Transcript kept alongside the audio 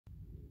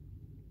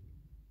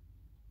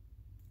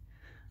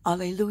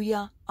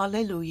Alleluia,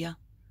 alleluia.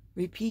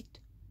 Repeat.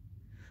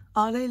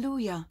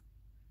 Alleluia,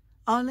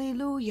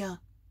 alleluia.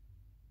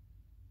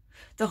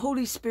 The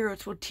Holy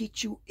Spirit will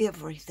teach you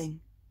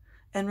everything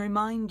and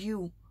remind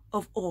you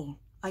of all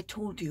I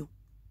told you.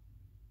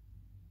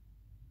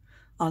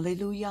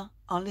 Alleluia,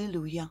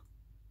 alleluia.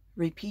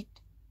 Repeat.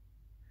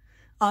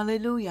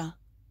 Alleluia,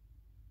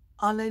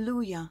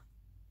 alleluia.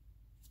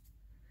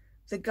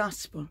 The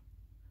Gospel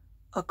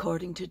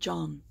according to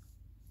John.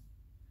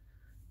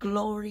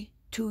 Glory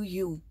to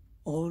you,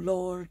 O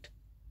Lord.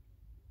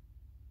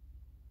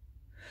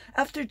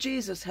 After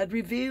Jesus had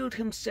revealed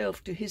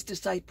himself to his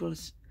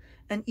disciples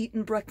and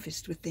eaten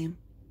breakfast with them,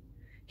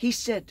 he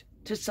said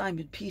to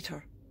Simon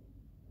Peter,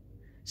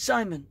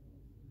 Simon,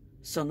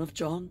 son of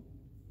John,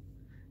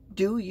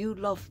 do you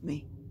love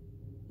me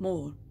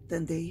more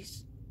than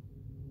these?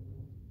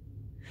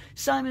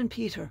 Simon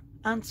Peter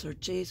answered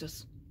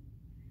Jesus,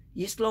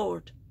 Yes,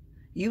 Lord,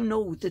 you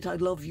know that I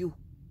love you.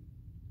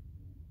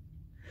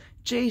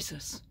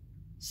 Jesus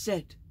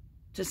said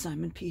to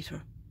Simon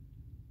Peter,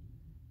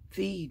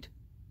 Feed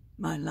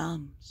my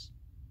lambs.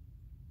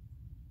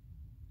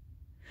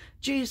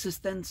 Jesus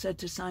then said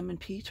to Simon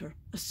Peter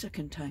a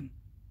second time,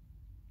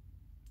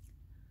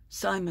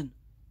 Simon,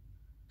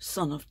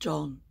 son of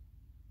John,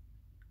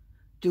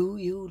 do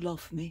you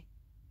love me?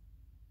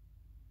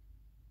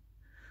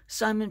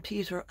 Simon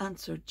Peter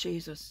answered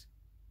Jesus,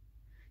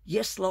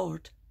 Yes,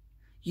 Lord,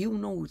 you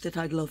know that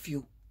I love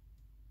you.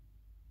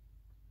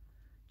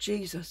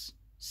 Jesus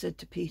said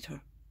to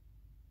Peter,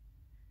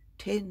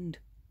 Tend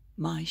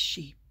my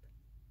sheep.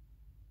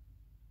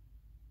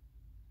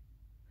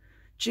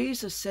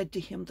 Jesus said to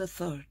him the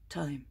third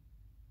time,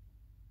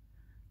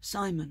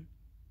 Simon,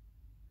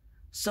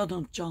 son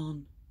of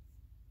John,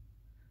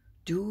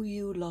 do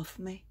you love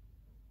me?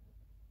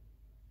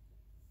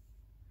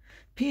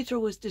 Peter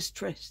was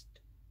distressed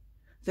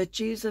that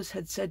Jesus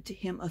had said to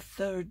him a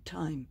third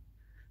time,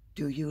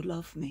 Do you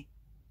love me?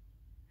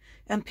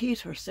 And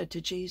Peter said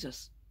to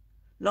Jesus,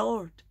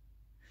 Lord,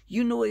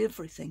 you know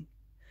everything.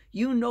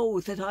 You know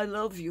that I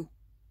love you.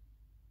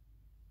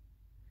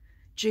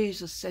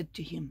 Jesus said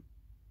to him,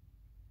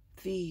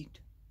 Feed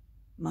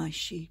my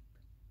sheep.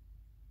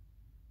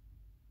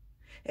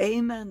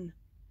 Amen,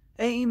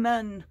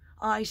 amen,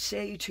 I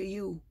say to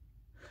you,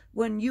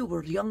 when you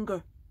were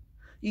younger,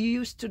 you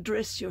used to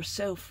dress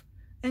yourself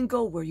and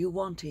go where you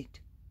wanted.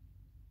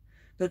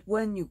 But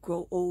when you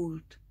grow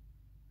old,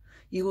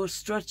 you will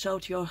stretch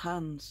out your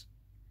hands,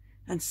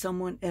 and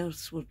someone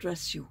else will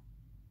dress you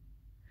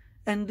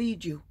and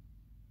lead you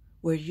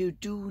where you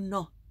do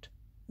not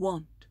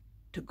want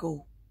to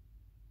go.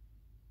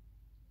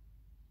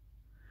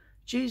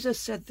 Jesus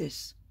said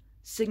this,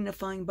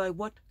 signifying by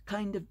what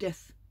kind of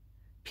death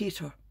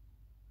Peter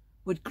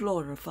would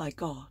glorify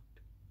God.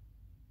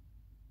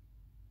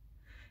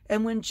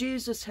 And when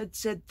Jesus had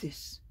said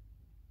this,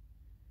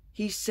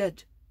 he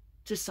said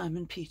to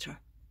Simon Peter,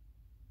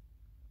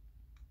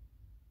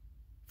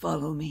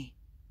 Follow me.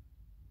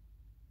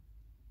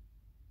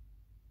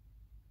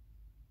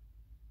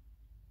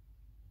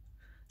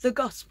 The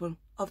Gospel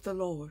of the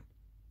Lord.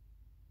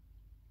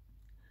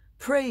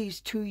 Praise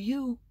to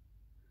you,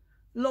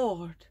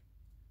 Lord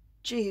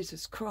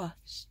Jesus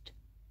Christ.